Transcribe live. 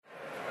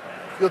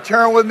You'll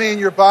turn with me in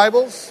your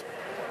Bibles.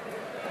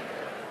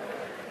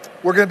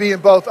 We're going to be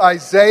in both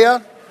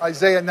Isaiah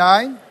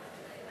 9,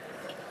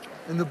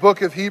 in the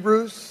book of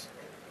Hebrews.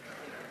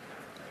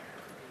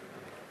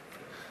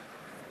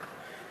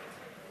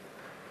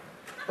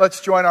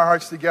 Let's join our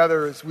hearts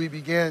together as we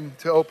begin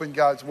to open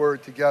God's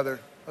Word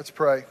together. Let's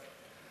pray.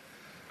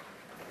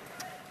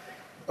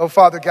 Oh,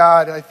 Father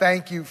God, I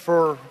thank you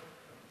for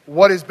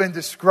what has been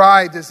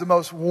described as the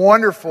most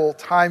wonderful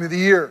time of the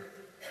year.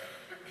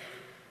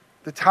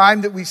 The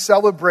time that we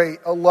celebrate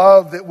a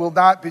love that will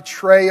not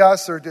betray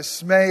us or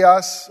dismay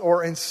us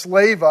or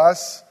enslave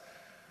us,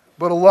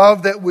 but a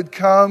love that would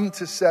come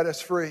to set us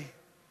free.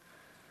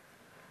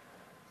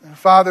 And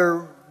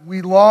Father,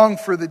 we long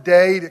for the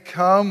day to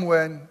come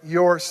when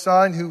your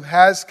Son who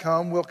has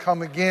come will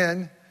come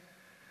again,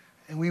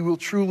 and we will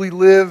truly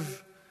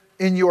live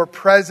in your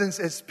presence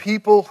as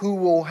people who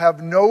will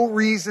have no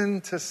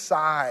reason to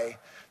sigh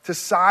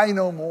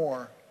no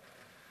more.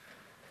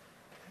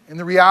 In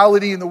the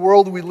reality in the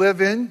world we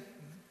live in,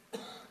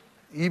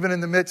 even in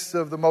the midst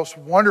of the most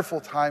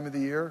wonderful time of the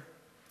year,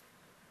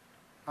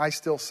 I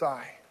still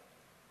sigh.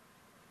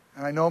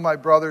 And I know my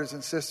brothers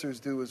and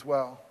sisters do as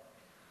well.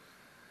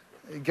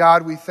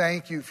 God, we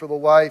thank you for the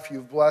life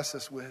you've blessed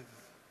us with.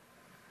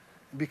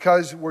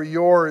 Because we're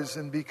yours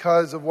and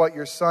because of what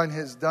your Son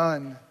has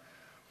done,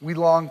 we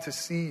long to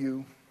see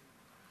you.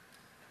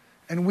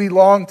 And we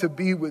long to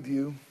be with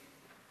you.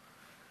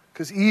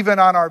 Because even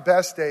on our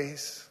best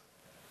days,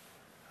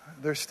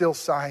 they're still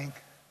sighing.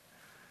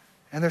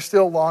 And they're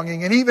still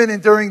longing. And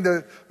even during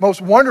the most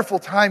wonderful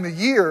time of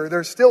year,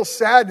 there's still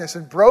sadness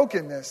and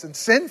brokenness and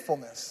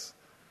sinfulness.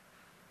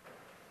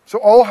 So,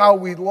 oh, how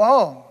we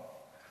long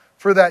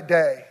for that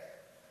day.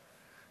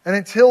 And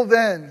until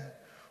then,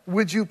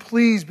 would you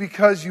please,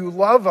 because you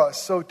love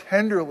us so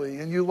tenderly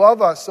and you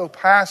love us so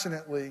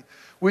passionately,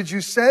 would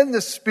you send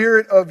the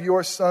Spirit of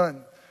your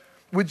Son?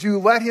 Would you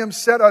let him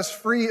set us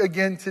free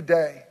again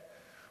today?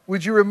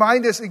 Would you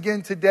remind us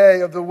again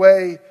today of the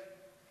way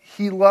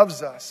he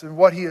loves us and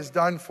what he has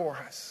done for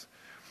us?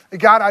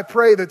 And God, I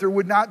pray that there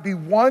would not be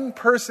one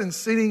person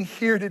sitting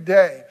here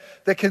today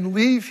that can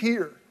leave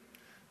here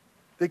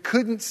that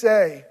couldn't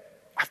say,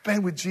 I've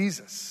been with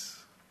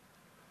Jesus.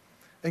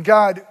 And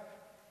God,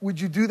 would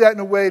you do that in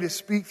a way to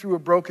speak through a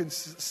broken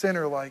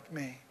sinner like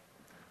me?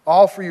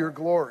 All for your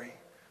glory,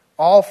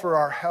 all for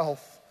our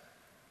health,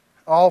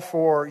 all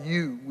for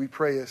you, we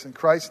pray this in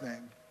Christ's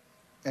name.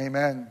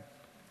 Amen.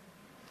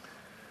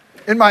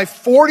 In my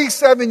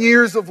 47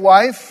 years of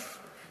life,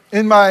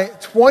 in my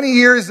 20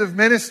 years of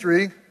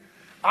ministry,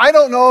 I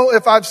don't know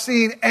if I've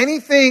seen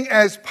anything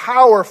as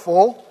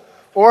powerful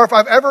or if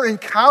I've ever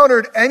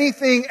encountered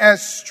anything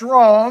as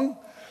strong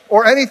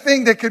or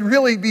anything that could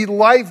really be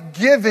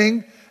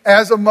life-giving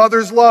as a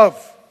mother's love.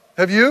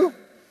 Have you?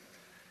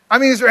 I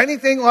mean, is there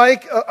anything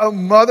like a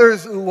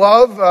mother's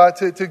love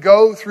to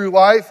go through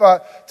life?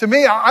 To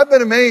me, I've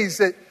been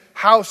amazed at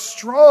how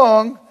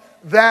strong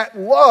that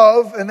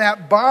love and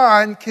that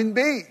bond can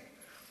be,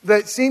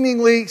 that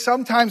seemingly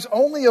sometimes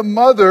only a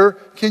mother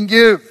can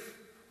give.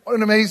 What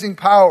an amazing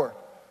power.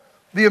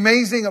 The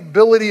amazing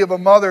ability of a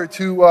mother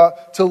to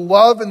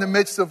love in the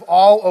midst of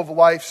all of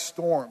life's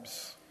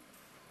storms.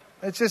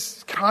 It's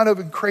just kind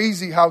of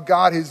crazy how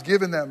God has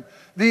given them.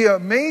 The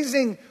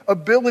amazing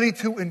ability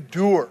to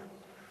endure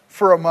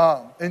for a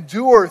mom.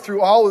 Endure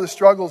through all of the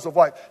struggles of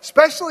life.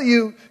 Especially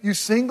you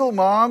single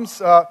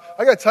moms. I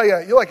got to tell you,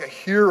 you're like a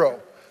hero.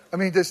 I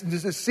mean, to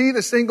see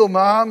the single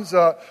moms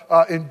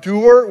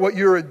endure what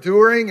you're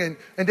enduring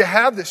and to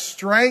have the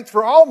strength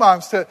for all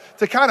moms to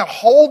kind of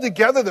hold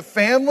together the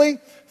family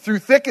through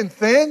thick and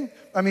thin.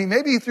 I mean,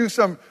 maybe through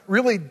some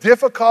really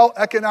difficult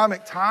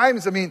economic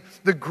times. I mean,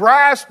 the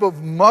grasp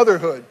of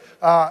motherhood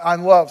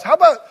on loves. How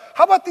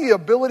about the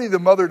ability of the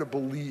mother to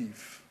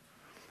believe?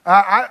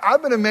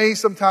 I've been amazed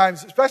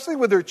sometimes, especially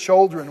with their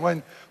children,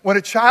 when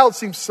a child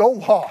seems so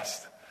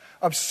lost,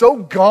 so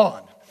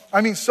gone. I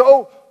mean,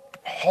 so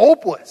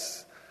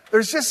hopeless.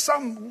 There's just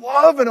some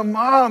love in a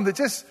mom that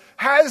just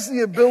has the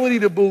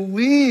ability to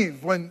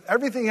believe when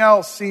everything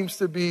else seems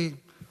to be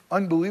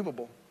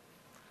unbelievable.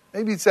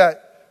 Maybe it's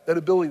that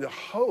ability to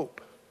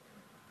hope.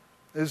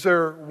 Is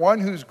there one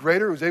who's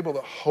greater, who's able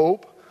to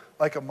hope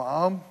like a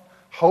mom?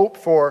 Hope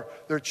for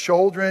their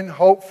children,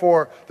 hope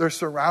for their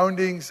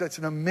surroundings. That's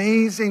an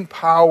amazing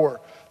power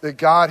that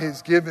God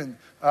has given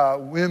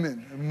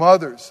women and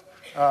mothers,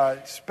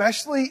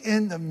 especially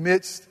in the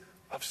midst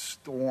of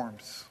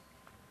storms.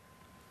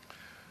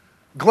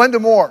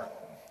 Glenda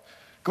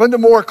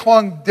Moore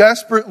clung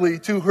desperately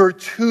to her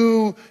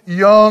two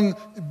young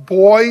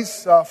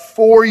boys,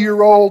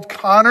 4-year-old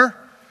Connor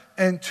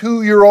and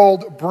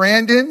 2-year-old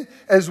Brandon,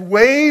 as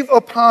wave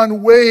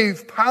upon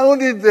wave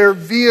pounded their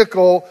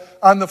vehicle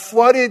on the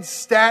flooded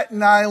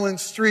Staten Island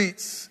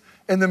streets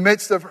in the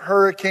midst of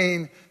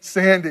Hurricane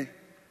Sandy.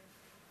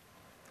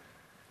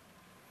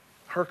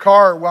 Her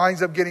car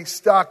winds up getting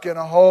stuck in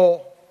a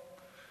hole.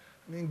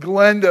 I mean,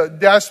 Glenda,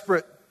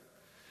 desperate,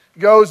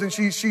 goes and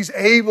she's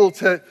able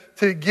to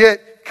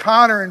get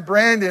Connor and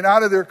Brandon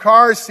out of their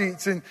car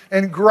seats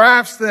and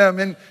grasp them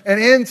and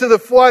into the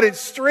flooded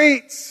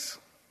streets.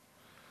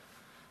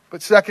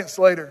 But seconds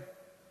later,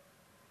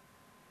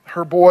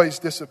 her boys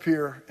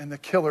disappear in the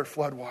killer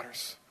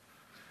floodwaters.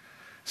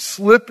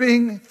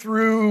 Slipping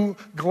through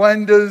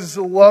Glenda's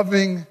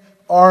loving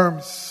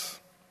arms.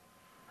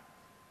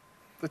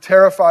 The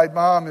terrified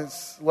mom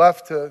is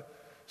left to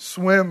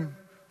swim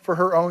for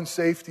her own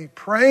safety,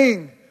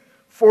 praying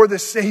for the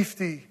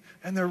safety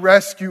and the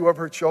rescue of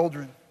her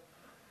children.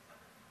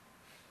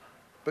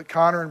 But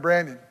Connor and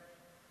Brandon,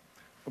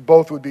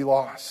 both would be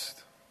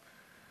lost.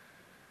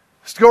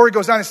 The story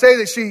goes on to say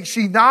that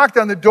she knocked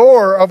on the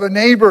door of a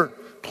neighbor,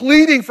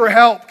 pleading for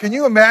help. Can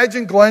you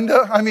imagine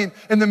Glenda? I mean,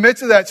 in the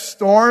midst of that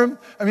storm,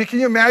 can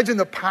you imagine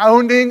the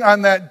pounding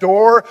on that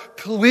door,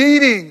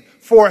 pleading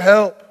for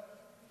help?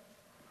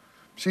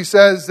 She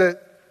says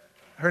that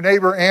her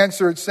neighbor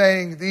answered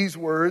saying these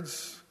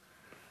words,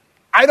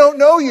 "I don't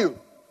know you.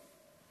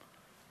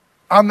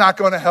 I'm not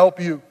going to help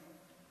you."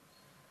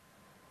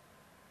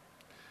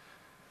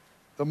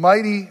 The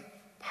mighty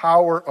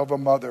power of a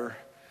mother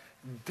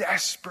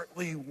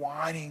desperately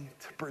wanting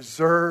to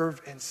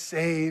preserve and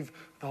save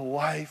the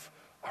life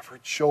of her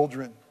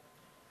children.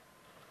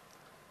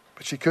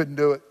 But she couldn't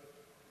do it.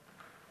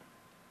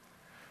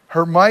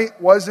 Her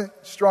might wasn't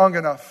strong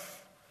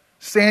enough.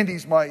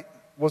 Sandy's might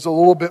was a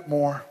little bit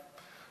more.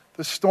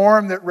 The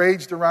storm that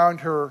raged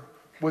around her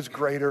was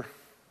greater.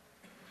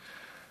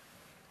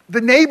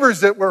 The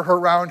neighbors that were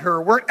around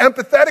her weren't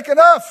empathetic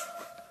enough.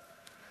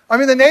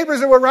 The neighbors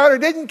that were around her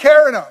didn't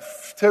care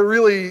enough to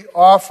really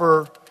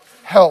offer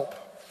help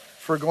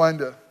for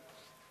Glenda.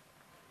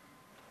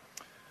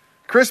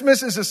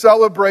 Christmas is a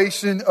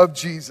celebration of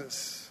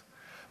Jesus.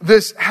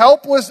 This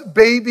helpless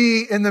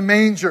baby in the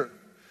manger.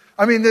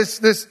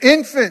 This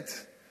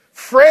infant,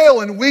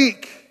 frail and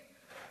weak,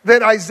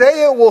 that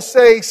Isaiah will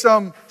say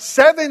some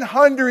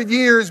 700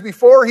 years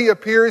before he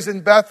appears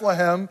in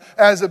Bethlehem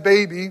as a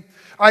baby.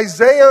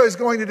 Isaiah is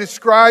going to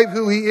describe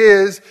who he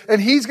is,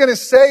 and he's going to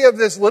say of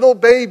this little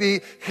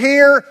baby,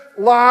 "Here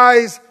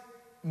lies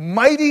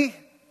mighty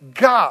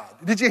God."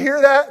 Did you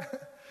hear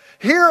that?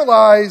 Here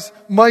lies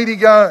mighty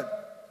God.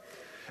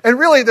 And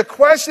really, the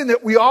question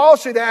that we all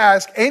should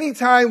ask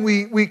anytime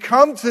we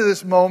come to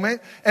this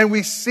moment and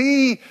we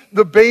see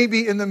the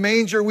baby in the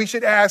manger, we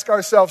should ask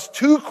ourselves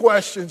two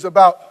questions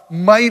about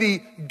mighty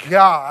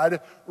God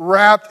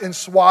wrapped in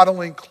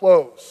swaddling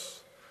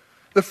clothes.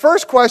 The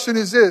first question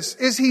is this: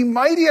 is he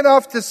mighty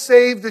enough to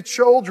save his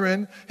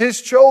children,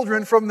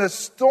 from the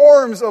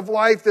storms of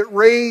life that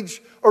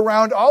rage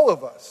around all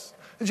of us?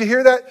 Did you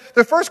hear that?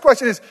 The first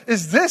question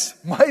is this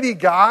mighty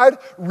God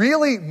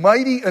really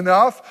mighty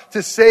enough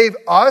to save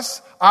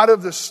us out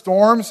of the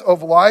storms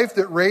of life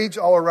that rage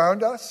all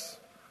around us?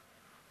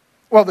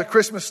 Well, the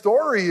Christmas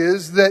story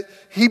is that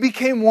he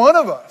became one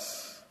of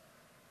us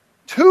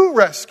to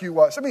rescue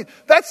us.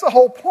 That's the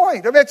whole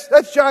point.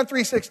 That's John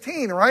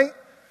 3:16, right?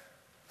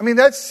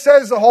 That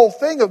says the whole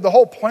thing of the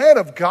whole plan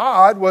of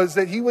God was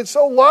that he would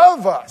so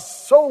love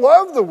us, so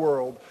love the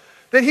world,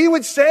 that he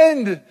would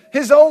send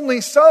his only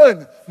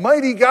son,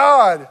 mighty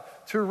God,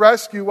 to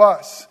rescue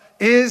us.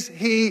 Is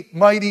he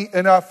mighty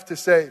enough to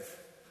save?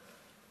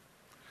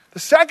 The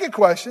second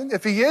question,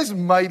 if he is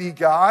mighty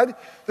God,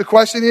 the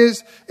question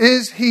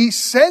is he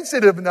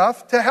sensitive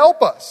enough to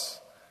help us?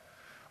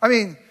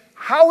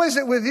 How is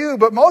it with you?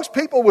 But most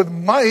people with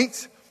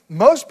might,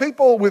 most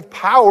people with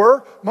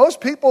power, most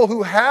people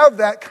who have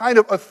that kind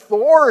of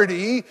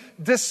authority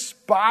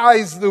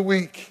despise the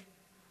weak.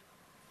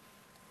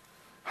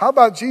 How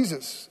about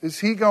Jesus? Is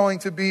he going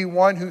to be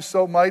one who's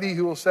so mighty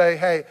who will say,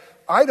 "Hey,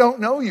 I don't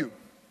know you.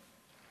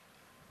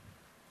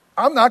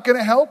 I'm not going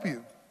to help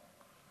you"?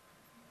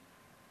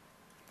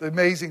 The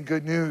amazing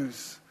good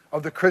news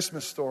of the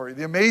Christmas story,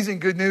 the amazing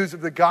good news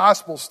of the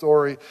gospel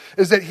story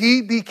is that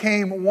he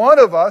became one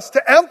of us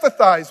to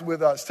empathize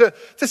with us, to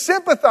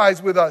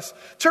sympathize with us,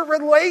 to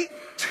relate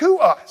to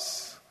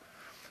us.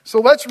 So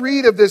let's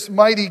read of this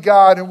mighty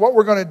God. And what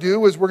we're going to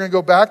do is we're going to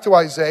go back to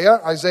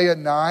Isaiah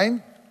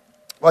 9,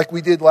 like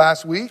we did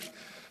last week.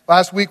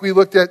 Last week we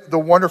looked at the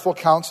wonderful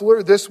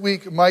counselor. This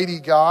week, mighty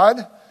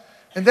God.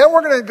 And then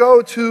we're going to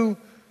go to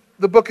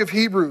the book of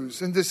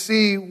Hebrews and to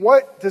see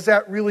what does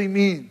that really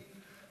mean,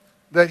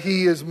 that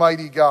he is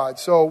mighty God.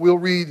 So we'll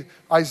read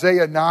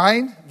Isaiah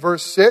 9,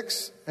 verse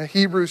 6, and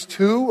Hebrews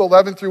 2,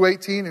 11 through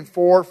 18, and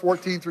 4,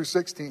 14 through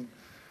 16.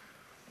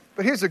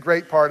 But here's the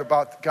great part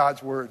about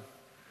God's word.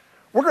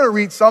 We're going to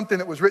read something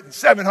that was written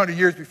 700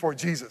 years before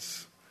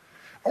Jesus.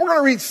 And we're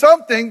going to read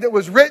something that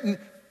was written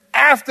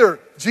after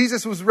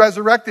Jesus was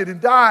resurrected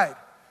and died.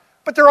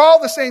 But they're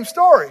all the same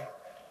story.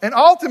 And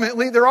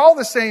ultimately, they're all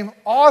the same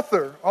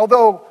author.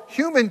 Although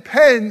human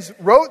pens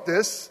wrote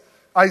this,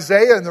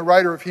 Isaiah and the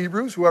writer of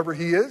Hebrews, whoever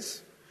he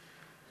is.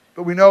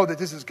 But we know that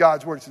this is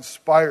God's word. It's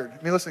inspired.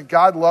 Listen,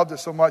 God loved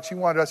us so much, he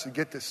wanted us to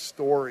get this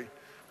story.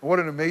 And what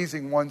an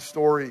amazing one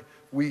story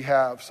we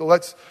have. So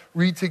let's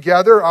read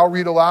together. I'll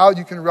read aloud.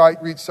 You can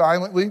read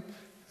silently.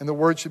 And the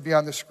word should be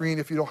on the screen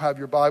if you don't have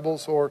your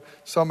Bibles, or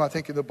some, I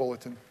think, in the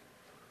bulletin.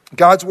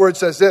 God's word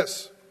says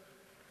this: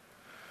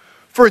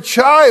 For a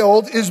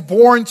child is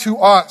born to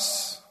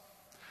us.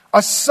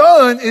 A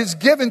son is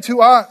given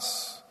to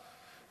us.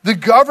 The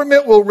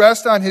government will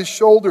rest on his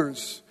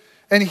shoulders,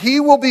 and he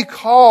will be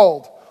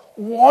called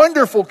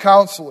Wonderful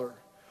Counselor,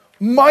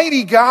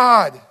 Mighty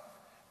God,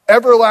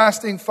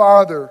 Everlasting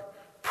Father,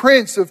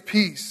 Prince of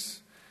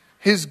Peace.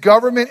 His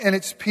government and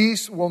its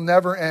peace will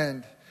never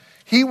end.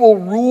 He will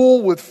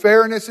rule with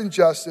fairness and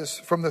justice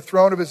from the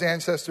throne of his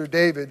ancestor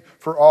David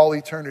for all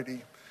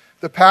eternity.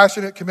 The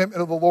passionate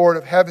commitment of the Lord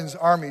of heaven's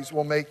armies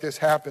will make this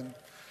happen.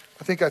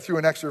 I think I threw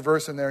an extra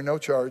verse in there, no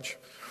charge.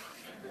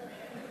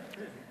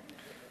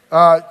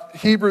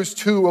 Hebrews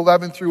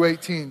 2:11 through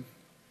 18.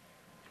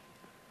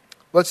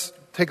 Let's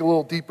take a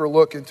little deeper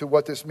look into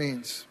what this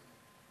means.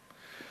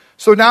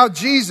 So now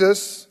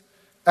Jesus,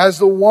 as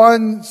the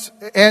ones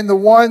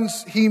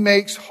he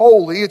makes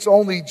holy, it's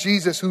only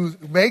Jesus who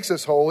makes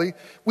us holy,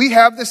 we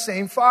have the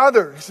same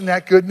Father. Isn't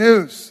that good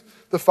news?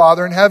 The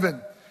Father in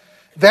heaven.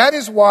 That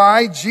is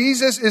why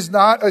Jesus is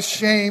not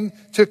ashamed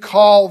to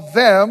call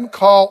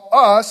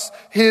us,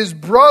 his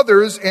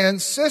brothers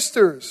and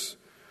sisters.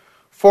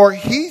 For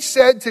he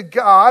said to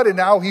God, and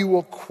now he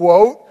will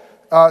quote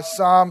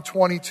Psalm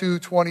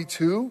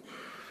 22:22.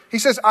 He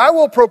says, I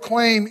will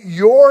proclaim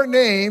your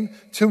name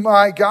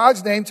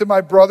God's name to my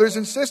brothers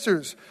and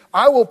sisters.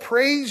 I will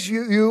praise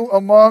you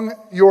among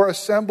your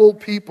assembled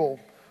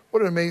people.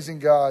 What an amazing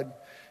God.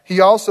 He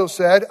also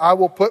said, I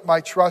will put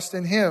my trust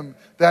in him.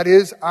 That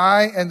is,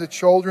 I and the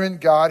children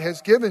God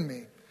has given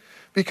me.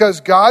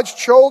 Because God's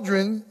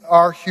children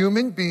are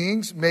human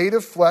beings made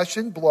of flesh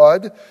and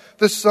blood,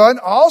 the Son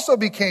also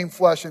became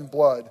flesh and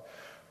blood.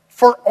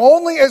 For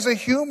only as a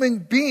human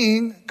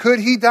being could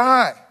he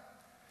die.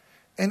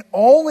 And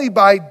only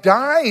by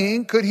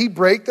dying could he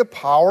break the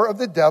power of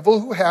the devil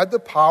who had the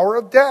power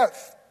of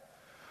death.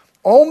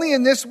 Only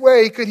in this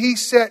way could he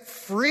set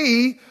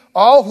free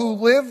all who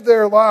live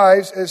their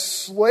lives as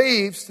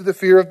slaves to the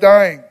fear of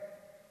dying.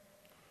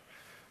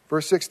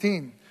 Verse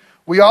 16.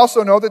 We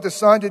also know that the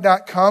Son did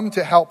not come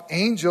to help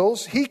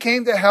angels. He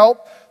came to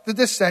help the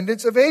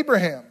descendants of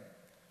Abraham,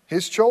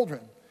 his children.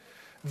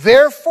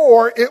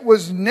 Therefore, it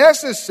was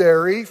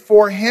necessary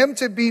for him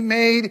to be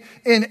made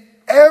in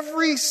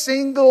every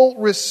single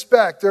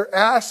respect or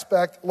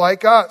aspect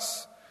like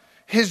us,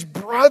 his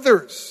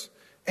brothers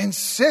and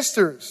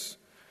sisters,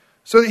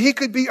 so that he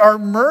could be our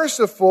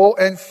merciful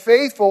and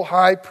faithful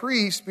high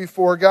priest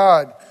before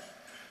God.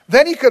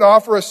 Then he could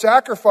offer a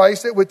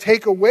sacrifice that would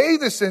take away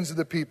the sins of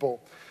the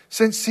people.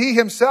 Since he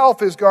himself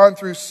has gone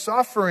through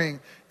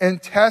suffering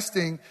and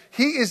testing,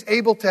 he is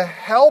able to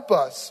help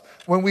us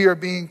when we are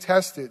being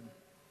tested.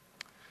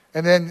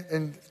 And then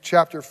in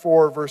chapter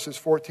 4, verses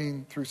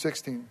 14 through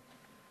 16.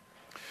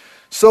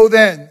 So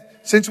then,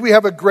 since we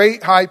have a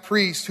great high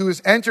priest who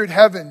has entered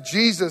heaven,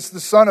 Jesus, the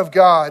Son of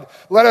God,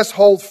 let us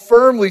hold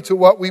firmly to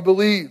what we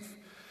believe.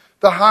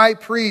 The high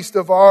priest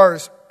of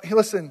ours,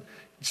 listen,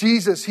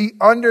 Jesus, he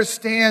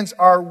understands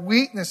our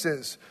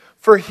weaknesses,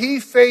 for he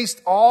faced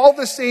all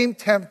the same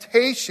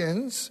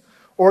temptations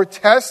or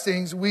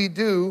testings we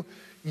do,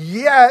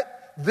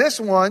 yet this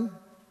one,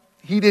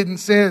 he didn't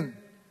sin.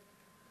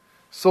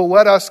 So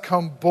let us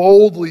come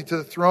boldly to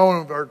the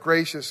throne of our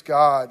gracious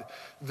God.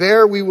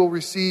 There we will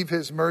receive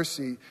his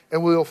mercy,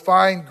 and we will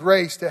find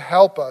grace to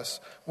help us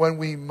when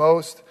we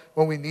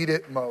need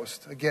it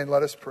most. Again,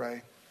 let us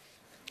pray.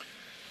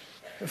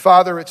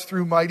 Father, it's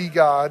through mighty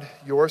God,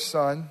 your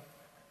Son.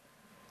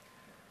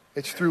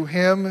 It's through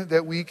him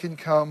that we can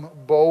come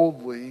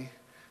boldly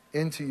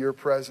into your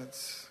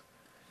presence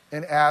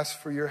and ask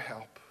for your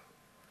help.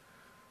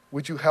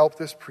 Would you help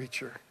this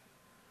preacher?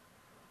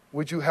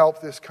 Would you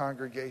help this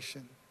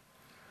congregation?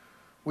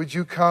 Would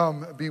you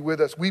come be with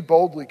us? We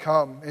boldly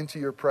come into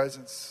your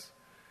presence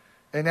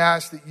and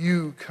ask that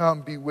you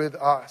come be with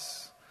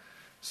us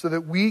so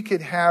that we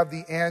could have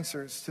the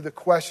answers to the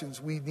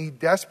questions we need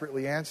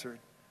desperately answered.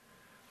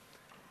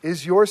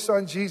 Is your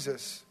Son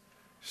Jesus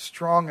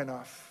strong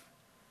enough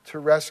to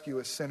rescue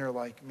a sinner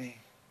like me?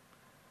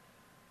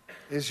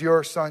 Is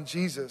your Son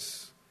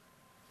Jesus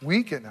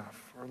weak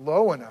enough or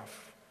low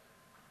enough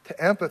to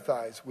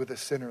empathize with a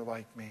sinner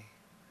like me?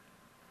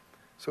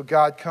 So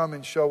God, come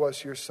and show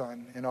us your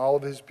Son in all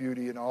of his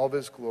beauty and all of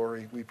his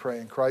glory. We pray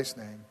in Christ's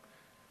name.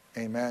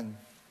 Amen.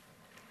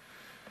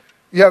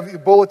 You have your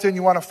bulletin.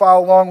 You want to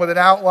follow along with an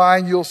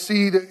outline. You'll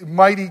see that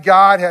Mighty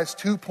God has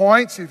 2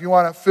 points. If you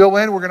want to fill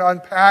in, we're going to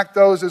unpack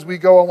those as we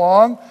go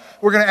along.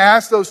 We're going to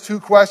ask those 2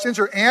 questions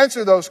or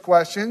answer those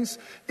questions.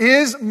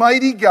 Is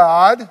Mighty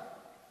God,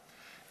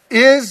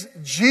 is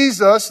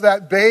Jesus,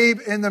 that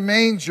babe in the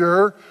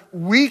manger,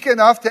 weak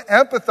enough to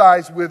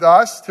empathize with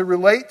us, to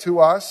relate to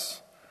us?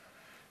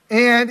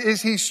 And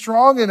is he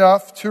strong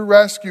enough to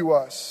rescue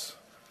us?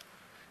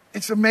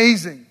 It's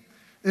amazing,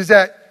 is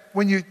that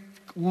when you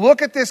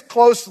look at this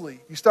closely,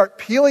 you start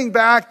peeling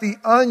back the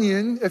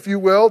onion, if you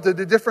will, to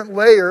the different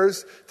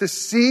layers to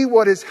see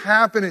what is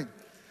happening.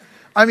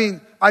 I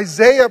mean,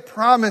 Isaiah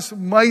promised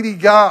mighty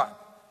God.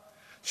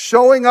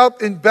 Showing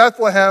up in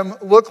Bethlehem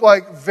looked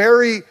like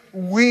very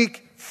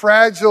weak,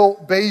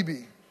 fragile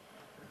baby.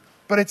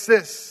 But it's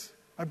this.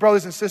 My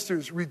brothers and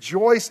sisters,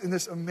 rejoice in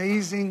this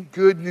amazing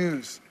good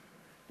news.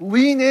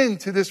 Lean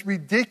into this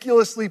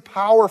ridiculously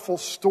powerful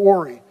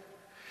story.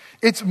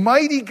 It's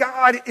mighty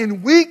God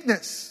in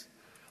weakness.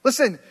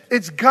 Listen,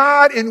 it's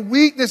God in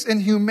weakness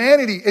and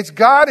humanity. It's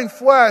God in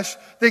flesh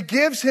that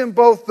gives him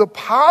both the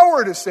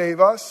power to save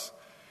us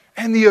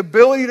and the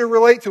ability to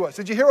relate to us.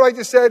 Did you hear what I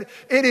just said?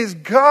 It is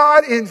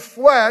God in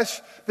flesh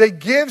that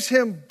gives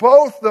him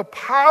both the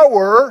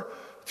power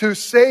to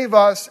save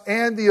us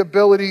and the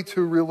ability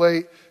to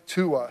relate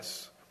to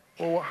us.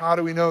 Well, how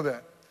do we know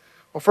that?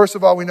 Well, first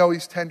of all, we know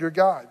he's tender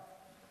God.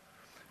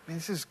 I mean,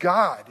 this is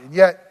God, and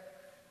yet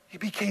he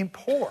became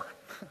poor.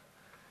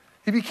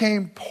 He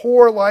became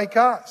poor like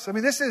us. I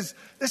mean, this is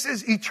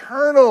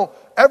eternal,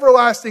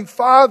 everlasting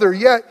Father,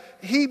 yet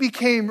he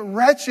became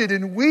wretched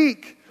and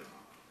weak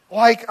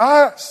like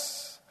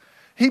us.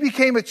 He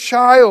became a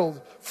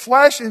child,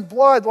 flesh and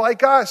blood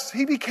like us.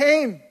 He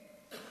became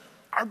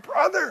our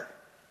brother.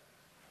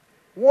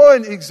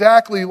 One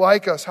exactly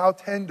like us. How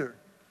tender.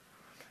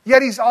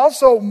 Yet he's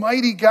also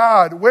mighty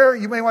God. Where,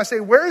 you may want to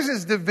say, where is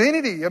his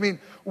divinity? I mean,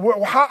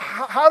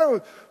 how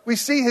do we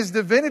see his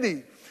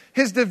divinity?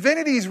 His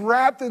divinity is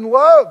wrapped in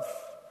love.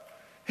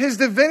 His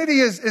divinity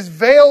is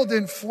veiled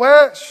in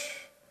flesh.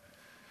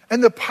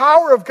 And the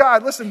power of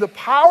God, listen, the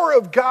power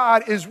of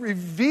God is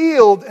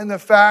revealed in the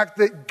fact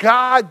that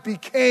God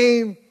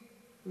became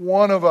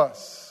one of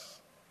us.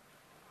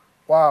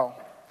 Wow.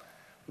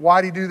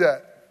 Why did he do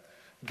that?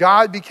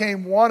 God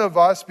became one of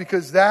us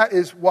because that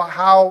is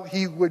how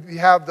he would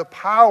have the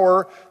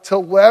power to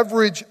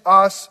leverage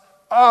us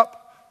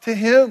up to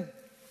him.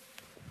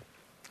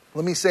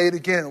 Let me say it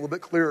again a little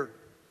bit clearer.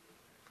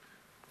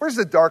 Where's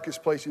the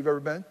darkest place you've ever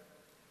been?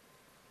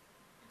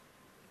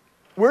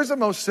 Where's the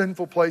most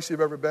sinful place you've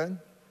ever been?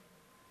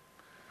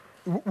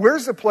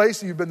 Where's the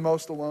place you've been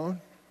most alone?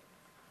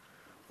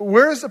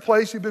 Where's the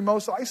place you've been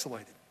most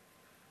isolated?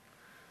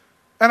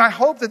 And I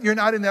hope that you're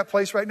not in that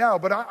place right now,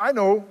 but I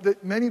know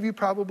that many of you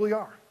probably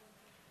are.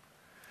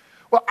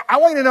 Well, I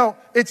want you to know,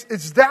 it's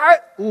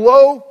that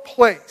low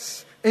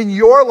place in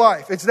your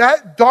life. It's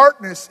that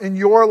darkness in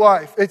your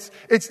life.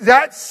 It's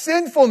that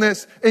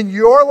sinfulness in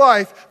your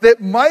life that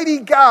mighty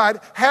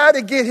God had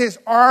to get his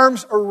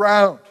arms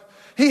around.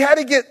 He had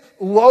to get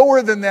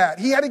lower than that.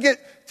 He had to get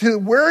to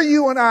where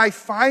you and I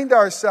find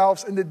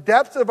ourselves in the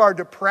depths of our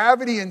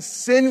depravity and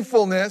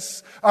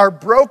sinfulness, our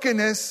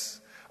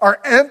brokenness, our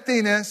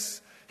emptiness.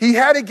 He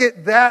had to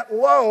get that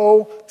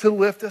low to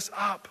lift us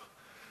up.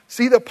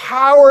 See, the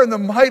power and the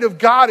might of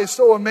God is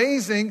so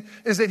amazing,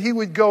 is that he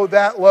would go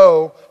that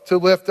low to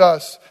lift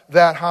us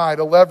that high,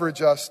 to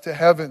leverage us to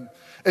heaven.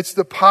 It's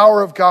the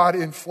power of God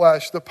in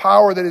flesh, the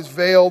power that is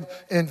veiled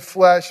in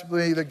flesh,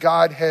 the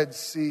Godhead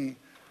see.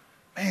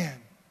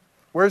 Man,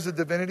 where's the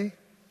divinity?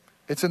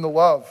 It's in the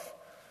love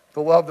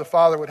the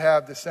Father would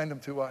have to send him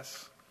to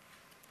us.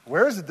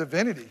 Where's the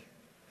divinity?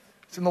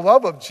 It's in the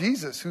love of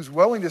Jesus, who's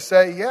willing to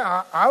say,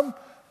 yeah,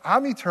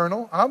 I'm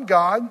eternal, I'm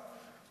God,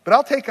 but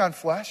I'll take on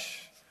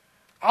flesh.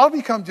 I'll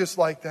become just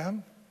like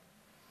them.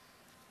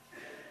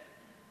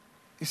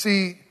 You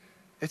see,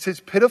 it's his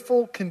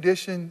pitiful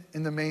condition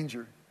in the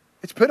manger.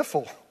 It's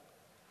pitiful.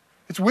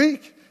 It's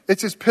weak.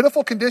 It's his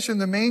pitiful condition in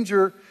the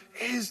manger.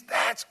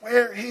 That's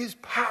where his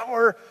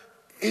power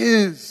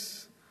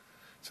is.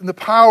 It's in the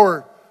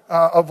power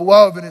of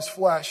love in his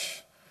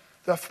flesh.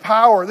 The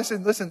power,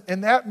 listen,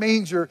 in that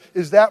manger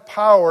is that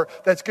power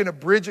that's going to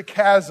bridge a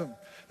chasm.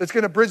 That's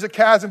going to bridge the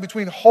chasm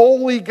between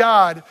holy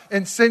God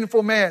and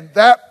sinful man.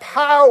 That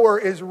power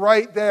is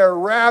right there,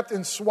 wrapped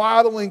in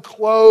swaddling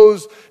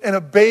clothes in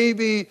a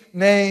baby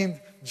named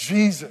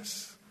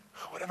Jesus.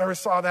 Who would have ever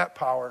saw that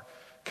power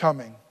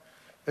coming?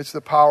 It's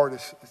the power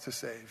to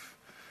save.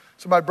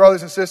 So my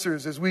brothers and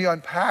sisters, as we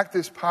unpack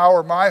this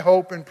power, my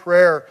hope and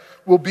prayer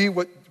will be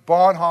what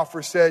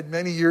Bonhoeffer said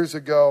many years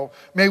ago.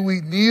 May we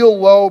kneel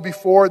low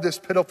before this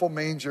pitiful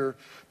manger,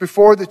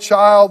 before the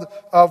child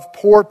of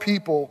poor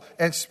people,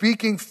 and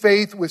speaking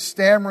faith with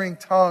stammering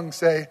tongue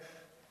say,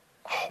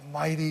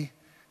 Almighty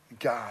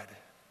God.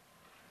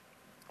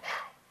 Wow.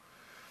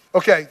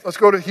 Okay, let's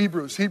go to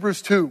Hebrews.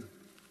 Hebrews 2.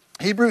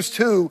 Hebrews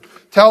 2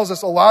 tells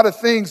us a lot of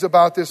things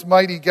about this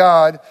mighty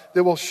God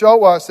that will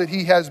show us that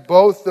he has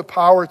both the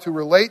power to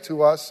relate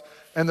to us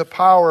and the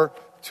power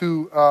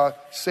to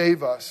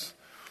save us.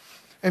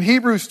 In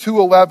Hebrews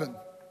 2:11,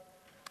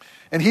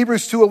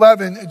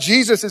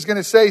 Jesus is going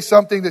to say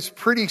something that's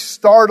pretty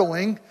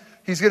startling.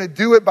 He's going to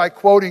do it by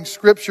quoting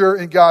scripture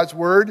in God's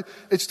word.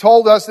 It's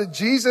told us that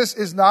Jesus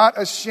is not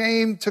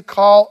ashamed to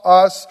call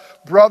us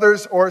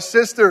brothers or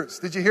sisters.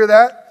 Did you hear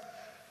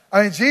that?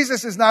 I mean,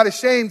 Jesus is not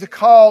ashamed to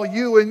call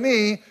you and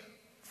me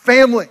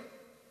family,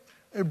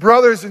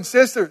 brothers and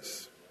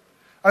sisters.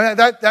 I mean,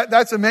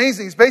 that's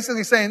amazing. He's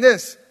basically saying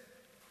this.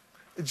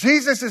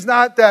 Jesus is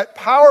not that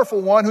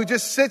powerful one who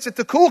just sits at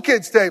the cool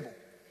kids table.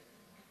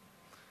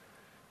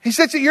 He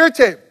sits at your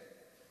table.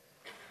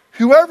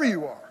 Whoever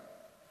you are,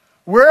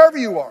 wherever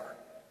you are.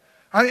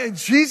 I mean,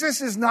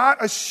 Jesus is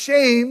not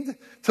ashamed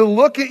to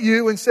look at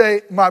you and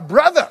say, my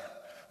brother,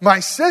 my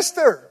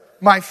sister,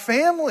 my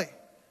family.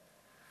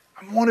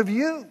 I'm one of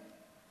you.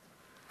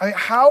 I mean,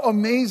 how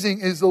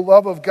amazing is the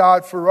love of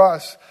God for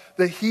us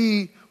that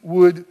he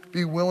would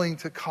be willing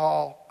to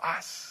call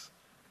us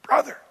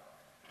brother,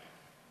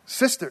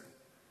 sister.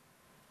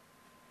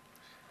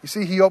 You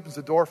see, he opens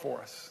the door for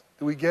us.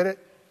 Do we get it?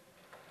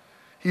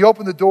 He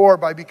opened the door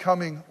by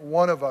becoming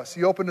one of us.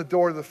 He opened the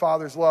door to the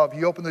Father's love.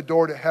 He opened the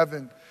door to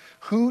heaven.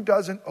 Who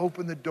doesn't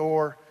open the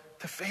door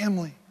to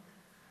family?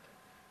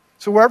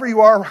 So wherever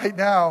you are right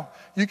now,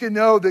 you can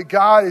know that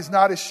God is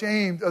not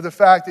ashamed of the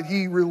fact that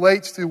he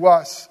relates to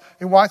us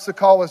and wants to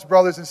call us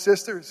brothers and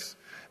sisters.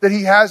 That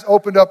he has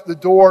opened up the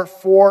door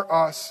for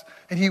us,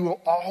 and he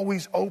will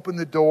always open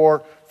the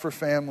door for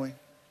family.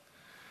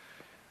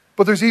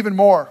 But there's even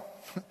more.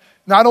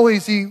 Not only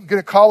is he going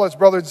to call us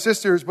brothers and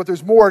sisters, but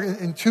there's more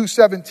in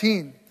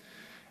 2:17.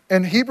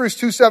 In Hebrews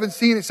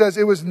 2:17, it says,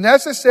 it was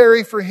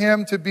necessary for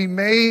him to be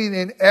made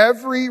in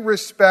every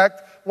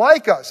respect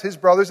like us, his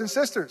brothers and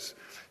sisters.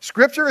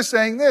 Scripture is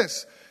saying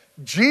this: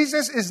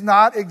 Jesus is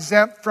not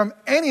exempt from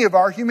any of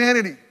our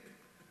humanity.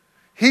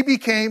 He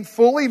became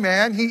fully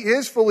man. He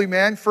is fully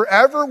man.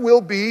 Forever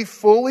will be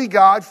fully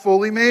God,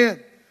 fully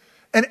man.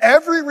 In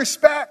every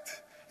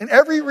respect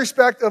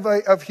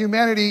of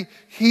humanity,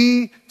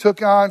 he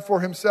took on for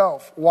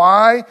himself.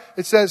 Why?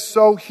 It says,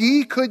 so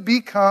he could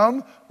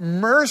become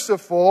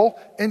merciful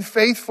and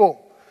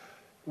faithful.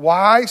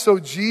 Why? So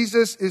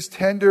Jesus is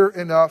tender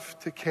enough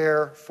to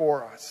care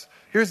for us.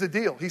 Here's the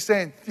deal. He's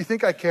saying, do you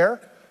think I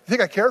care? You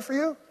think I care for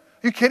you? Are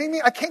you kidding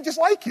me? I can't just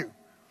like you.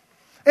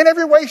 In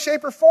every way,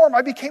 shape, or form,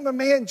 I became a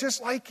man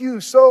just like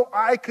you so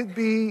I could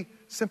be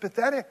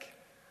sympathetic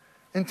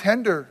and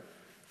tender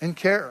and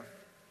care.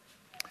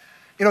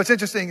 You know, it's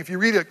interesting. If you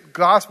read the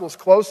Gospels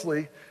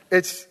closely,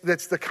 it's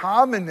the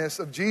commonness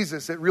of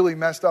Jesus that really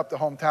messed up the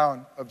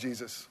hometown of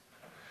Jesus.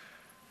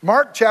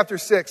 Mark chapter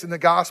 6 in the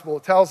Gospel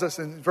tells us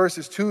in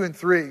verses 2 and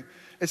 3,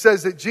 it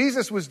says that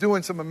Jesus was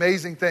doing some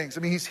amazing things.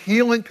 I mean, he's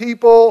healing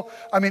people.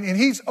 I mean, and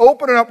he's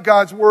opening up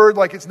God's word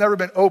like it's never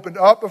been opened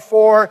up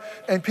before.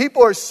 And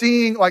people are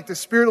seeing like the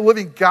Spirit of the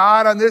living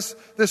God on this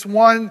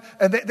one,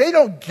 and they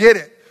don't get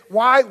it.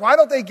 Why? Why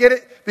don't they get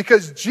it?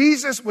 Because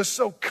Jesus was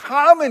so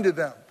common to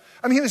them.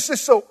 I mean, he was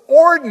just so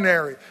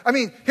ordinary. I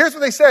mean, here's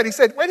what they said. He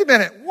said, wait a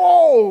minute.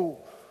 Whoa.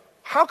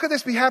 How could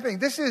this be happening?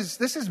 This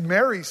is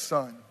Mary's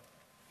son.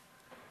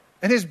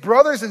 And his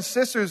brothers and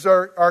sisters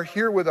are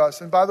here with us.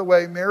 And by the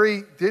way,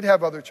 Mary did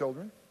have other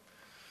children.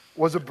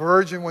 Was a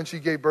virgin when she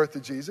gave birth to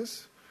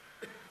Jesus.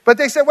 But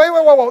they said,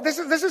 whoa. This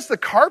is the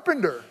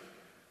carpenter.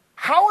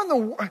 How in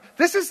the...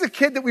 This is the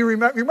kid that we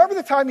remember. Remember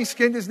the time he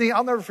skinned his knee?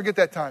 I'll never forget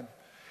that time.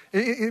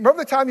 Remember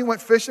the time he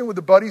went fishing with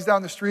the buddies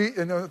down the street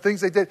and the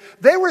things they did?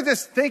 They were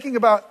just thinking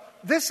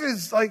about, this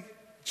is like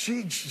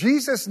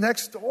Jesus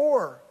next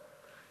door.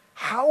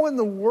 How in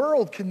the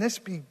world can this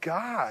be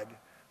God?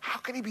 How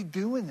can he be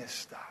doing this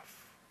stuff?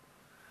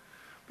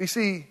 You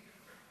see,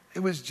 it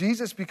was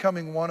Jesus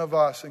becoming one of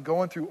us and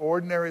going through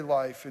ordinary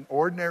life and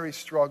ordinary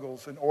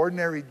struggles and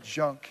ordinary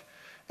junk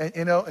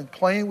and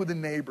playing with the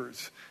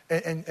neighbors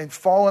and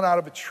falling out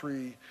of a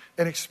tree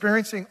and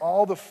experiencing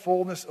all the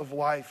fullness of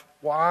life.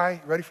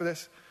 Why? Ready for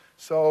this?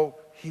 So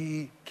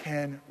he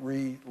can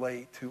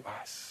relate to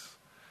us.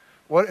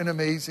 What an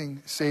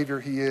amazing Savior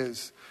he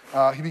is.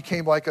 He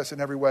became like us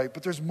in every way.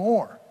 But there's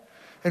more.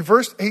 In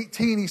verse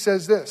 18, he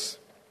says this.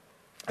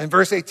 In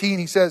verse 18,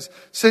 he says,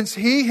 since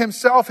he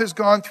himself has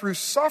gone through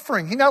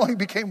suffering, he not only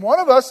became one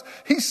of us,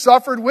 he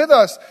suffered with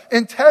us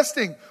in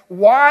testing.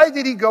 Why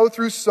did he go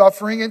through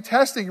suffering and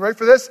testing? You ready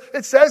for this?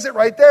 It says it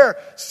right there.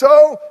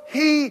 So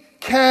he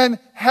can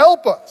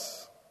help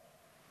us.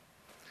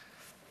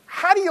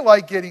 How do you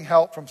like getting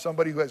help from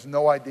somebody who has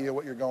no idea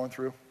what you're going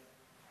through?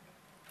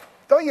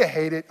 Don't you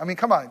hate it? I mean,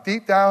 come on,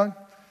 deep down.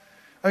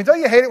 I mean,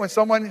 don't you hate it when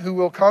someone who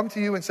will come to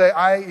you and say,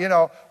 I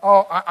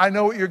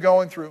know what you're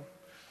going through.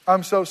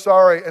 I'm so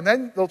sorry. And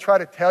then they'll try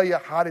to tell you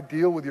how to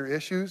deal with your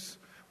issues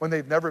when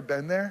they've never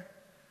been there.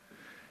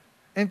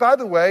 And by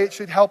the way, it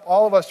should help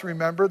all of us to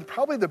remember that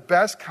probably the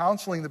best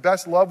counseling, the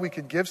best love we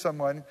could give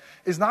someone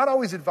is not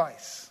always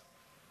advice.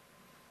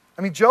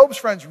 I mean, Job's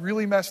friends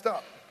really messed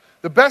up.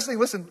 The best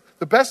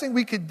thing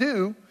we could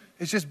do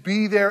is just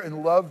be there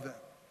and love them.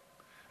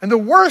 And the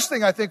worst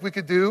thing I think we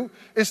could do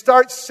is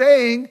start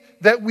saying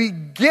that we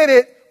get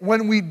it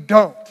when we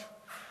don't.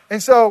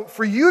 And so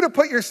for you to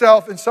put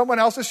yourself in someone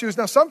else's shoes,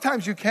 now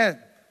sometimes you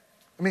can.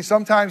 I mean,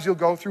 sometimes you'll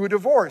go through a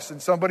divorce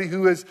and somebody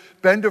who has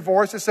been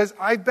divorced that says,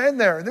 I've been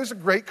there. And there's a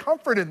great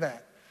comfort in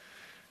that.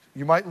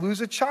 You might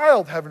lose a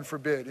child, heaven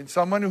forbid. And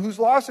someone who's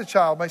lost a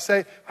child might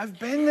say, I've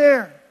been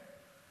there.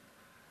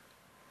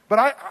 But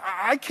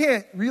I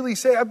can't really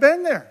say I've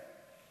been there.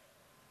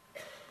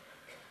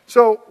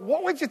 So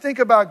what would you think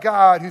about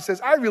God who says,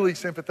 I really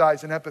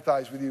sympathize and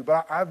empathize with you,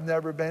 but I've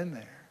never been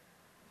there?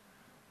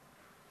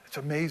 It's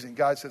amazing.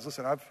 God says,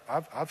 listen,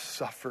 I've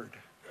suffered.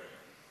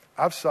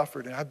 I've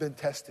suffered and I've been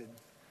tested.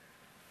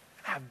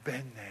 And I've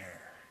been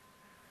there.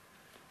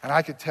 And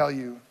I could tell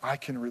you, I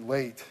can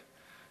relate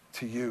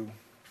to you.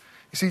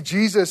 You see,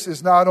 Jesus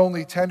is not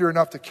only tender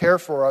enough to care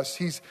for us,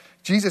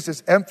 Jesus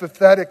is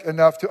empathetic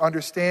enough to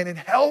understand and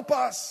help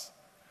us.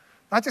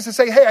 Not just to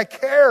say, hey, I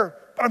care,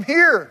 but I'm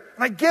here,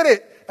 and I get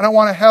it, and I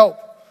want to help.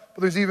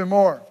 But there's even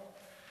more.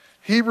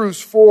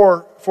 Hebrews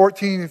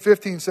 4:14 and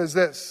 15 says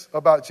this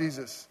about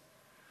Jesus.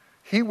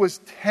 He was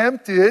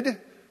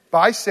tempted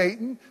by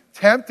Satan,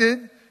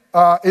 tempted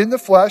in the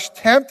flesh,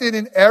 tempted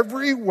in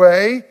every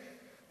way.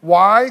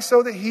 Why?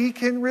 So that he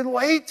can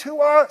relate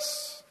to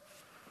us.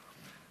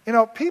 You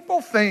know,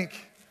 people think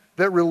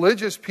that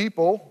religious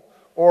people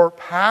or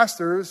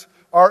pastors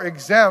are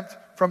exempt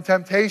from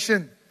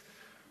temptation.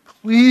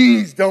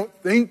 Please don't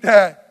think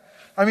that.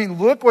 I mean,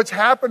 look what's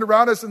happened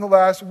around us in the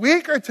last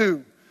week or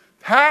two.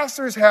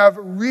 Pastors have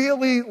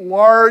really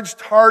large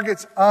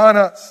targets on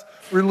us.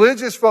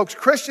 Religious folks,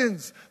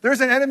 Christians,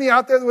 there's an enemy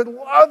out there that would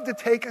love to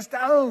take us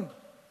down.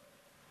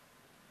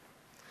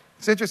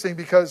 It's interesting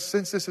because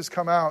since this has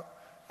come out,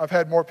 I've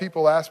had more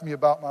people ask me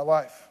about my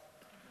life.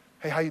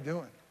 Hey, how you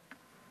doing?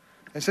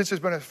 And since there's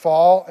been a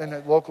fall in a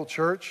local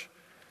church,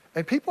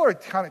 and people are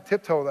kind of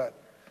tiptoe that.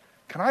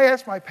 Can I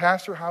ask my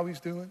pastor how he's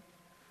doing?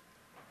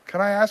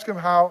 Can I ask him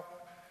how?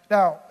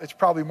 Now, it's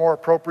probably more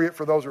appropriate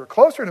for those who are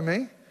closer to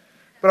me,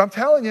 but I'm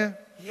telling you,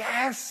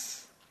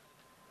 yes.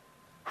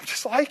 I'm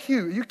just like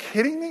you. Are you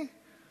kidding me?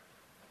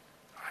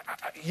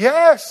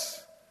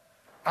 Yes.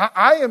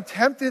 I am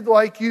tempted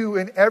like you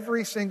in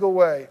every single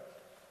way.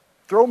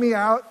 Throw me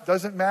out,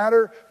 doesn't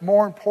matter.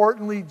 More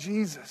importantly,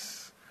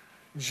 Jesus.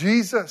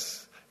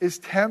 Jesus is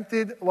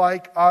tempted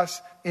like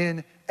us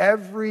in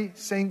every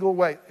single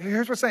way.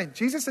 Here's what I'm saying.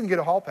 Jesus didn't get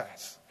a hall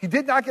pass. He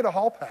did not get a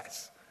hall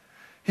pass.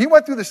 He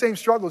went through the same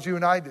struggles you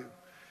and I do.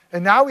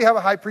 And now we have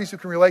a high priest who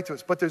can relate to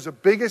us. But there's a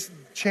biggest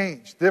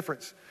change,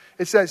 difference.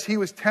 It says he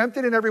was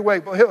tempted in every way.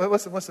 But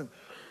listen.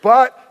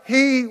 But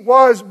he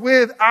was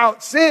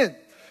without sin.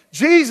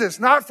 Jesus,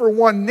 not for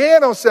 1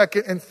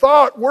 nanosecond in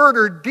thought, word,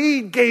 or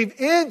deed, gave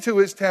in to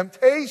his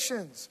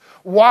temptations.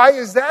 Why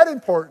is that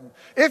important?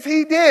 If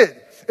he did,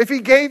 if he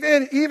gave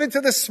in even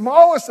to the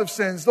smallest of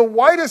sins, the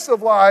whitest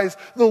of lies,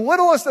 the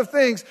littlest of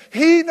things,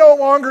 he no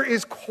longer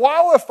is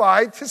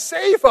qualified to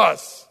save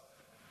us.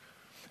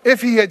 If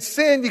he had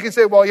sinned, you can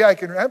say, well, yeah, I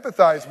can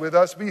empathize with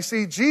us. But you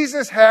see,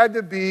 Jesus had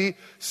to be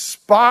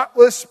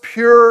spotless,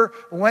 pure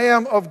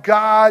Lamb of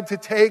God to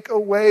take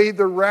away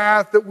the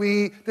wrath that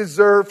we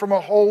deserve from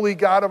a holy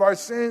God of our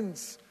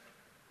sins.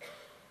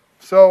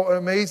 So an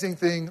amazing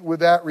thing with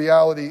that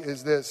reality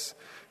is this.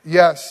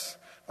 Yes,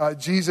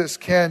 Jesus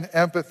can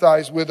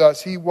empathize with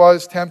us. He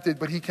was tempted,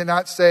 but he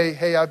cannot say,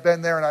 hey, I've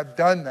been there and I've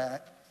done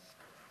that.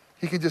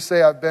 He can just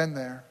say, I've been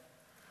there.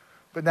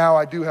 But now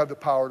I do have the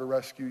power to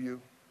rescue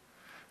you.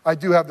 I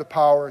do have the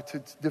power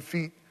to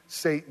defeat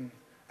Satan,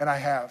 and I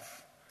have.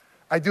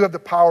 I do have the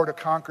power to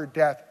conquer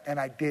death, and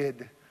I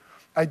did.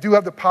 I do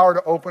have the power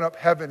to open up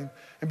heaven.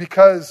 And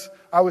because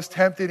I was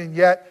tempted and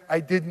yet I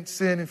didn't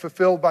sin and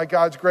fulfilled by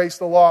God's grace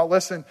the law,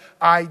 listen,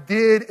 I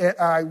did and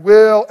I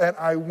will and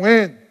I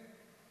win.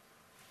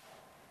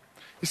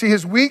 You see,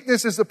 his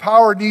weakness is the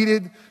power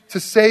needed to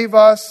save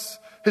us.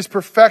 His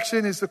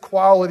perfection is the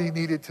quality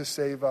needed to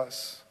save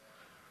us.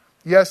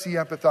 Yes, he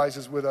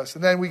empathizes with us.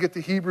 And then we get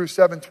to Hebrews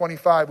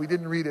 7:25. We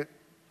didn't read it.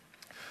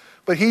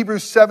 But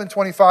Hebrews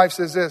 7:25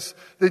 says this,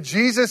 that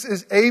Jesus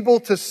is able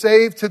to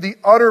save to the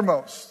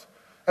uttermost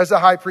as a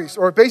high priest.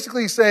 Or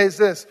basically says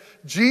this,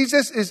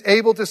 Jesus is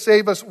able to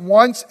save us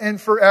once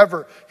and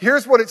forever.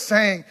 Here's what it's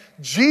saying.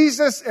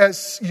 Jesus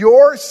as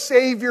your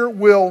Savior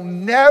will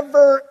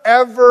never,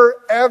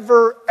 ever,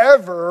 ever,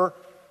 ever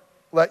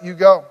let you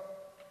go.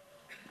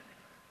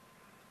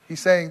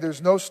 He's saying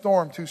there's no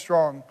storm too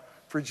strong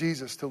for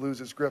Jesus to lose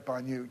his grip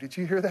on you. Did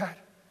you hear that?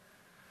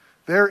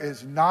 There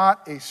is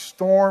not a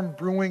storm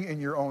brewing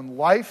in your own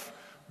life,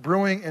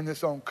 brewing in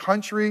this own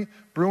country,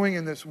 brewing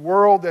in this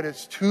world that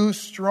is too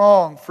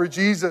strong for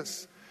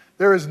Jesus.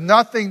 There is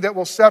nothing that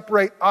will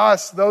separate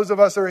us, those of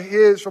us who are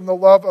his, from the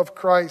love of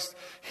Christ.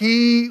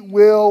 He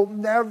will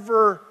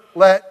never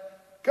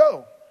let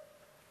go.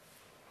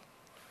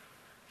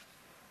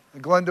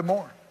 Glenda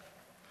Moore,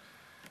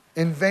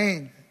 in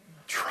vain,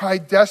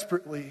 tried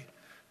desperately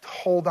to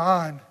hold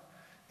on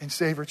and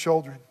save her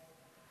children,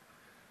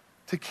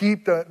 to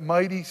keep the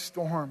mighty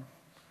storm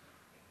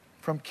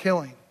from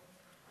killing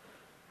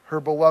her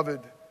beloved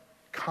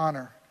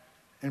Connor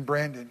and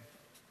Brandon.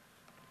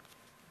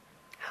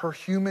 Her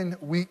human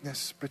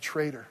weakness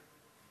betrayed her.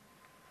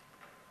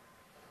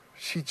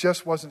 She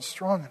just wasn't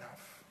strong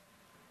enough.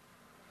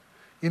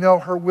 You know,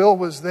 her will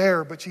was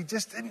there, but she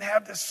just didn't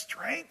have the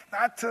strength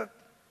not to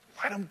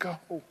let him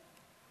go.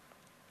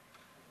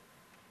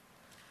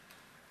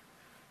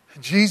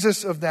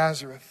 Jesus of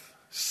Nazareth,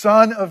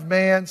 Son of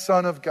man,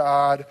 Son of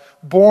God,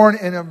 born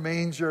in a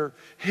manger.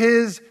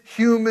 His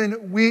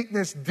human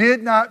weakness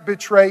did not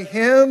betray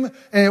him,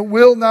 and it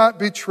will not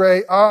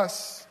betray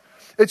us.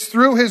 It's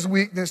through his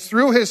weakness,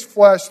 through his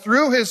flesh,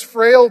 through his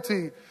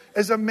frailty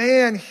as a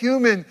man,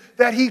 human,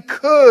 that he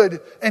could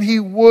and he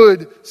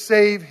would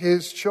save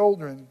his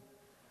children.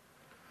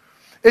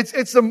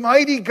 It's the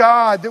mighty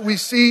God that we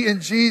see in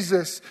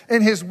Jesus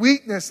and his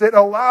weakness that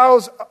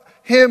allows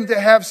him to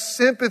have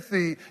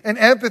sympathy and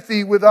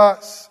empathy with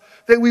us.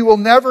 That we will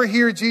never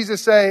hear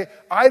Jesus say,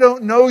 I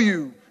don't know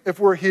you, if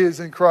we're his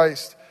in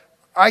Christ.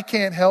 I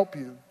can't help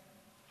you.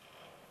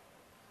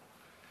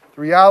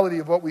 The reality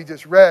of what we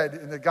just read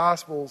in the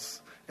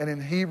Gospels and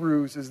in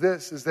Hebrews is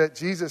this, is that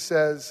Jesus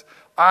says,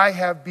 I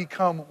have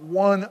become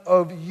one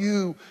of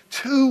you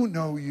to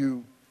know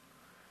you.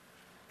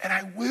 And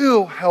I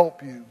will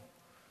help you.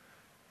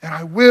 And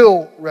I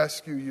will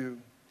rescue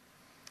you.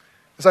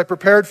 As I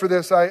prepared for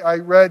this, I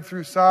read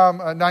through Psalm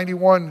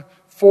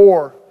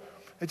 91:4.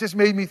 It just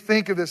made me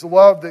think of this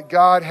love that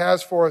God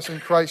has for us in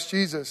Christ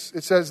Jesus.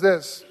 It says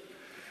this,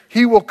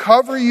 He will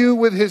cover you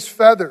with His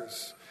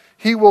feathers.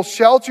 He will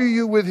shelter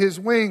you with His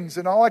wings.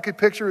 And all I could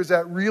picture is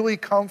that really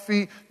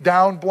comfy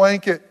down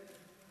blanket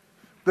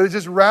that is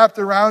just wrapped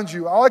around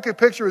you. All I could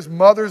picture is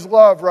mother's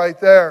love right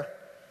there.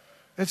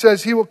 It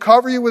says, He will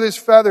cover you with His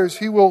feathers.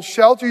 He will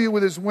shelter you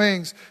with His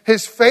wings.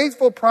 His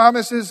faithful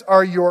promises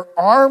are your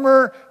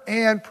armor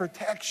and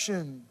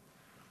protection.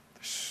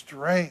 The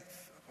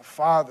strength of a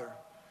father,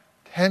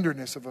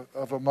 tenderness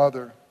of a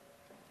mother.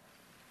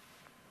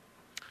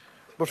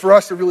 But for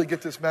us to really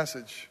get this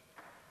message,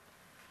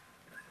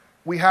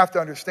 we have to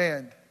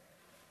understand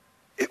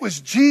it was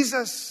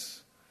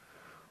Jesus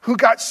who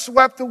got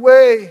swept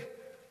away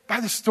by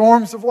the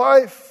storms of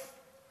life.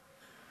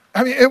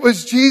 I mean, it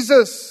was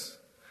Jesus.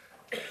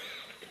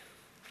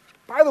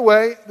 By the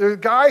way, the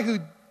guy who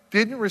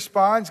didn't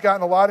respond has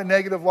gotten a lot of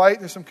negative light.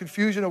 There's some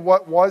confusion of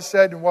what was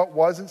said and what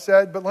wasn't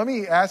said. But let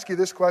me ask you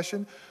this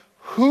question.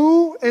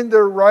 Who in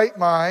their right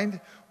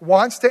mind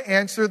wants to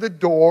answer the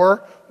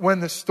door when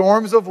the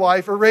storms of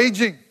life are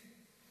raging?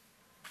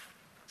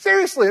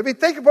 Seriously, I mean,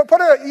 think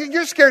about,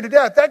 you're scared to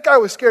death. That guy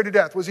was scared to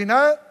death, was he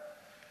not?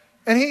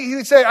 And he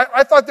would say,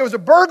 I thought there was a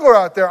burglar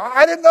out there.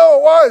 I didn't know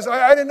it was.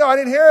 I didn't know. I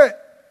didn't hear it.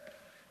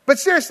 But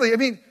seriously, I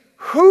mean,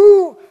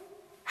 who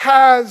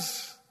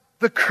has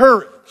the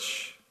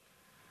courage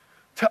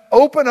to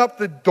open up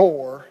the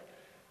door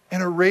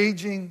in a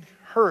raging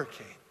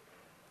hurricane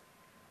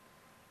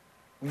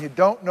when you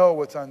don't know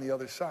what's on the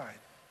other side?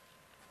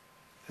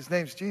 His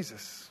name's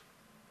Jesus.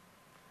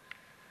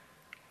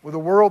 With a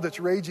world that's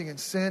raging in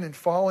sin and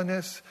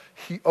fallenness,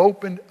 He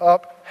opened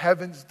up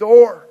heaven's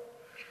door.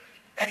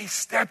 And He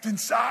stepped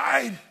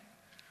inside.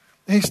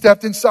 And He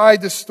stepped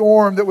inside the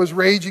storm that was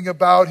raging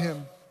about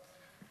Him.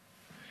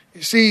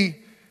 You see,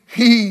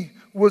 He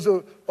was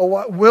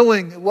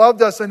willing,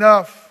 loved us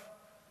enough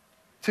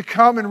to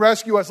come and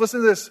rescue us. Listen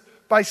to this.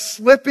 By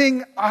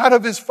slipping out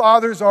of His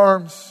Father's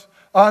arms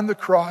on the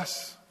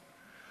cross.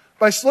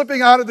 By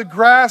slipping out of the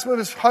grasp of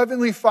His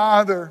heavenly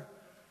Father.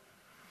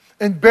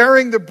 And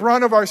bearing the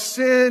brunt of our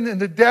sin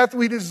and the death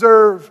we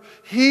deserve.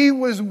 He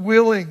was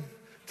willing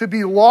to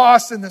be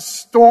lost in the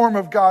storm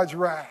of God's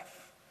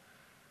wrath.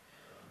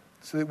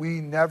 So that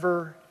we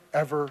never,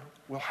 ever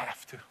will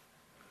have to.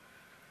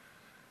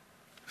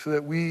 So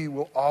that we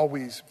will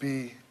always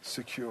be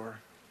secure.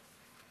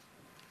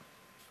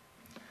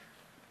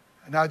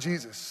 And now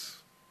Jesus,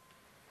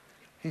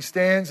 He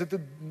stands at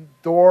the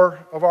door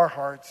of our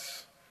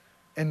hearts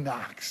and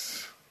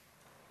knocks.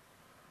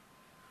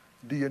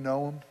 Do you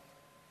know Him?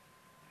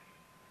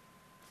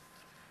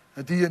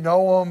 Do you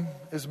know Him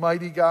as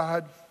mighty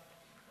God?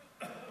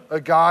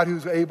 A God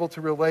who's able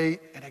to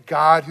relate and a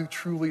God who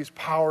truly is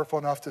powerful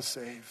enough to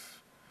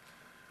save.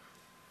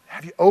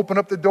 Have you opened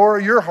up the door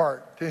of your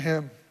heart to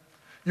Him?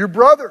 Your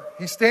brother,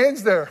 he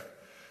stands there.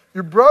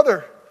 Your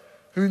brother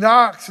who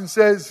knocks and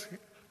says,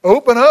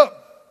 open up.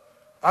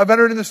 I've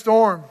entered in the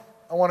storm.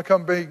 I want to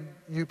come bring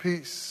you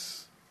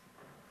peace.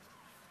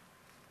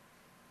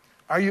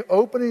 Are you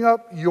opening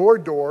up your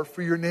door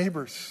for your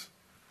neighbors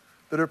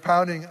that are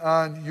pounding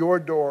on your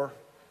door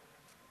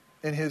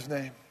in His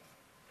name?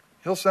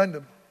 He'll send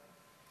them.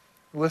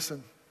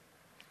 Listen.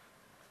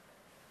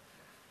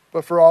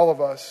 But for all of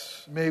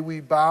us, may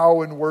we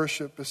bow and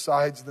worship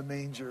besides the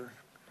manger.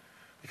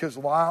 Because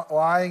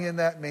lying in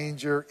that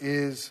manger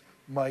is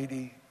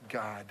mighty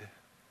God.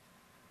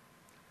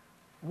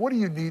 What do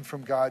you need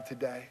from God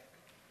today?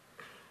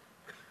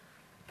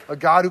 A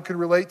God who can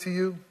relate to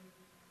you?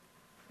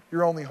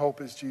 Your only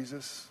hope is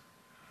Jesus.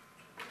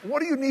 What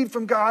do you need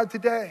from God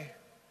today?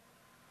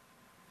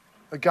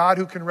 A God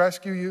who can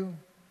rescue you?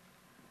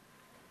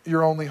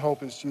 Your only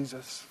hope is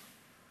Jesus.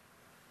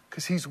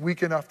 Because He's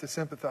weak enough to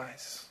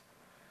sympathize.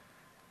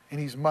 And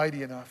He's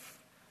mighty enough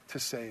to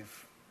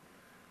save.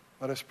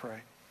 Let us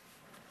pray.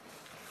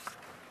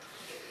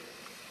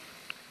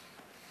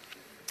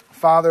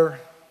 Father,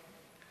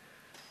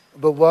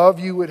 the love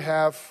You would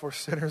have for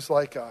sinners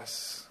like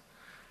us,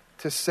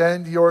 to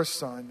send Your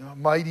Son, a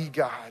mighty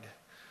God,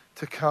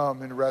 to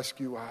come and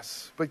rescue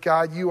us. But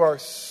God, You are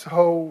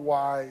so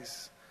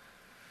wise.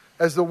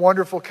 As the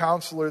wonderful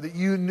counselor, that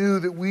You knew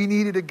that we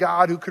needed a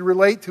God who could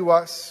relate to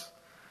us.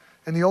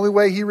 And the only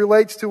way He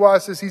relates to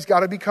us is He's got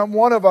to become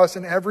one of us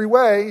in every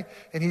way.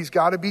 And He's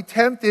got to be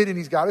tempted, and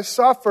He's got to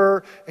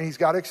suffer, and He's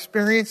got to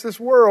experience this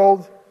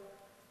world.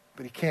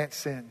 But He can't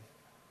sin.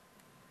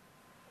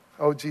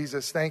 Oh,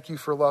 Jesus, thank You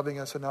for loving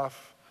us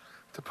enough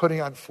to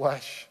putting on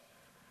flesh.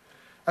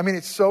 I mean,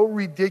 it's so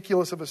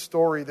ridiculous of a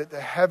story that the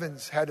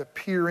heavens had to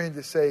peer in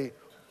to say,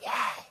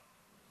 wow,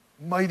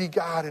 mighty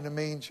God in a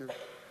manger.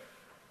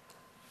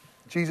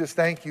 Jesus,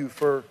 thank you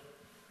for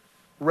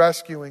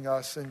rescuing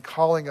us and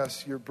calling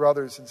us your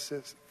brothers and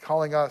sisters.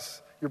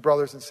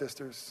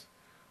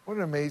 What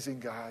an amazing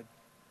God.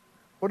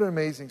 What an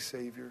amazing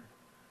Savior.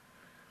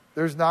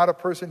 There's not a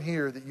person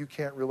here that you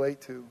can't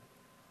relate to.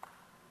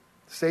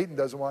 Satan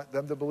doesn't want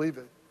them to believe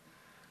it.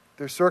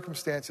 Their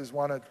circumstances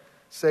want to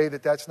say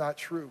that that's not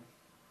true.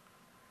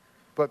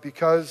 But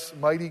because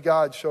mighty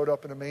God showed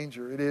up in a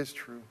manger, it is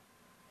true.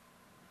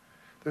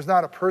 There's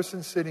not a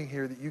person sitting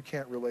here that you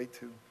can't relate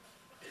to.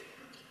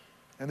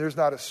 And there's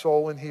not a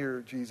soul in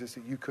here, Jesus,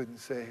 that you couldn't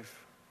save.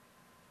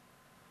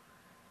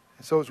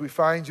 And so as we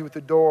find you at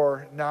the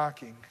door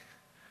knocking,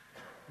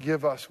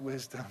 give us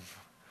wisdom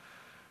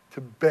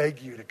to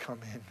beg you to come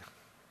in.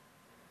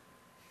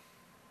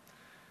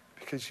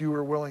 Because you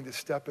are willing to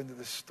step into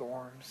the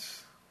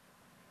storms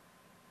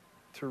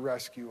to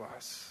rescue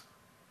us.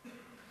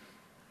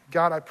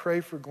 God, I pray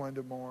for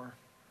Glenda Moore.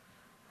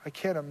 I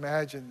can't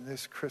imagine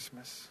this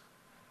Christmas.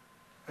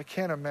 I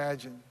can't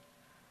imagine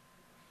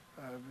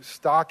a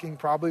stocking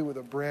probably with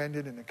a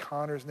Brandon and a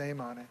Connor's name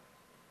on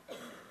it.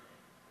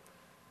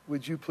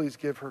 Would you please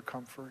give her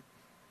comfort?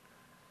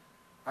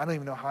 I don't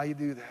even know how you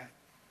do that.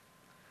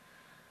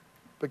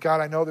 But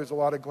God, I know there's a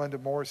lot of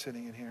Glenda Moore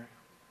sitting in here.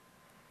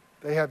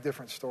 They have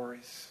different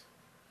stories.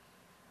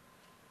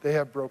 They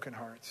have broken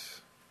hearts.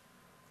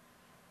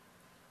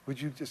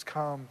 Would you just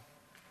come,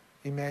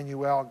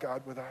 Emmanuel,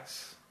 God with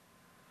us?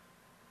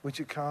 Would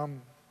you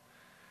come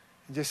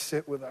and just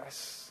sit with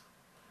us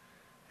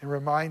and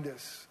remind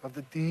us of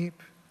the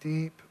deep,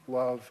 deep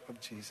love of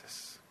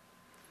Jesus?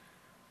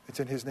 It's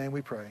in his name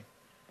we pray.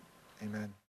 Amen.